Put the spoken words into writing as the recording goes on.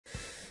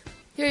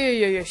Yo,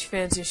 Yoshi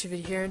fans,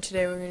 YoshiViddy here, and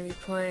today we're going to be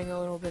playing a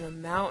little bit of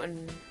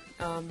Mountain.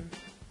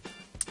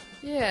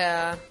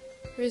 Yeah,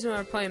 the reason why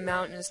we're playing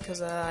Mountain is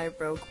because I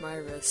broke my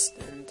wrist,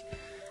 and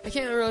I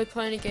can't really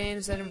play any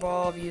games that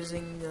involve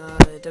using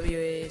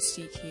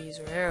WASD keys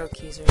or arrow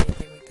keys or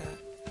anything like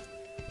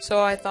that.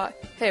 So I thought,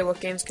 hey,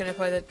 what games can I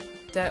play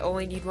that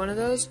only need one of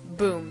those?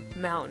 Boom,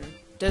 Mountain.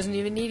 Doesn't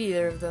even need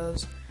either of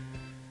those.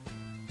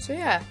 So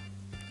yeah,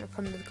 I've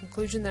come to the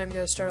conclusion that I'm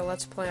going to start a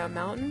Let's Play on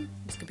Mountain.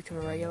 It's going to become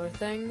a regular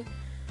thing.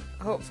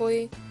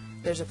 Hopefully,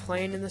 there's a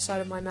plane in the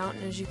side of my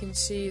mountain, as you can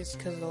see. It's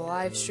because of the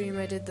live stream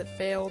I did that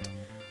failed.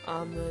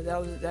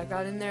 That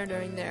got in there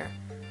during there.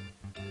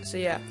 So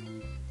yeah,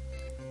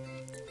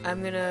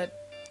 I'm gonna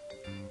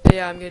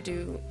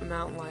do a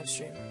mountain live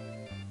stream.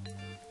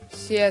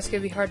 So yeah, it's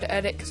gonna be hard to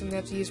edit because I'm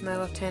gonna have to use my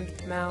left hand with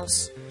the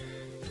mouse,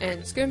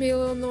 and it's gonna be a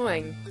little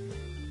annoying.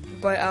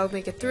 But I'll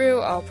make it through.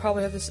 I'll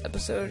probably have this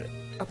episode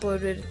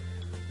uploaded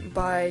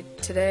by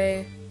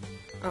today.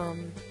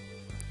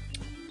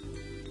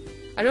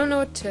 I don't know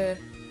what to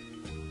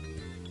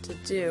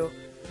do.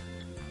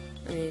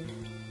 I mean,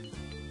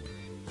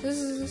 this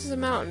is a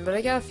mountain, but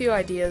I got a few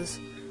ideas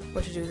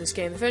what to do with this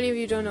game. If any of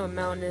you don't know what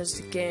Mountain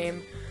is, the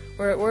game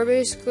where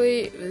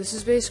this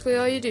is basically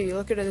all you do. You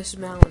look at this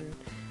mountain.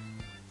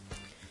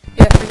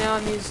 Yeah, for now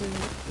I'm using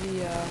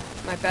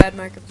my bad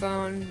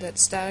microphone that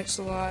statics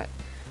a lot.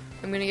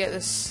 I'm gonna get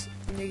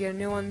a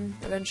new one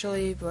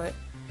eventually, but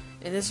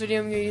in this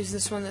video I'm gonna use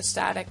this one that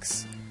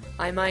statics.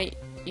 I might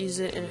use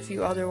it in a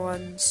few other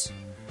ones,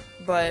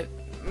 but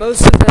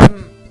most of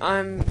them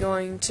I'm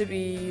going to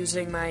be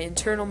using my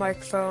internal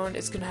microphone.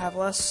 It's gonna have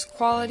less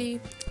quality,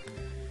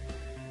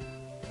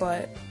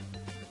 but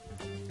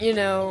you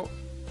know,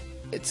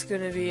 it's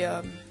gonna be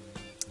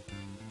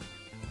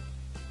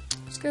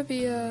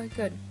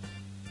good,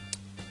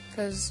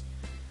 because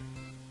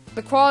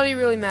the quality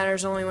really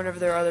matters only whenever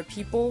there are other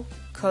people,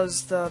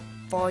 because the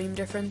volume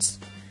difference,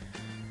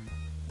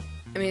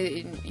 I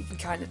mean, you can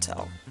kind of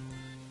tell.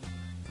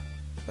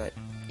 But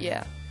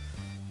yeah.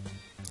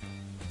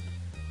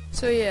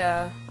 So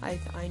yeah, I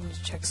need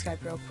to check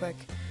Skype real quick.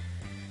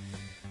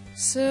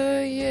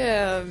 So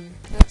yeah,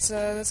 that's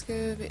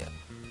gonna be.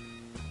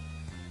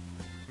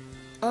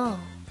 Oh,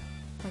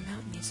 my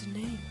mountain needs a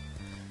name.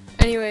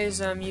 Anyways,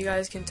 you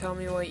guys can tell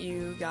me what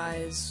you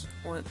guys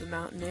want the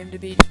mountain name to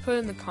be. Just put it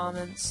in the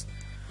comments.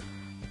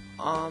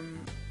 I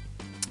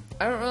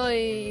don't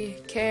really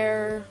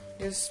care.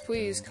 Just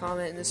please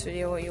comment in this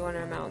video what you want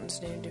our mountain's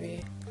name to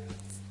be.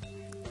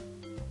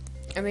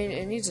 I mean,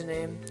 it needs a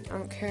name. I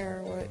don't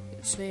care what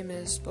its name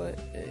is, but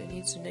it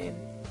needs a name.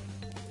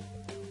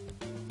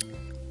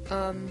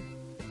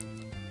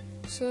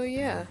 So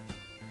yeah.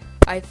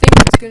 I think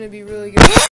it's gonna be really good.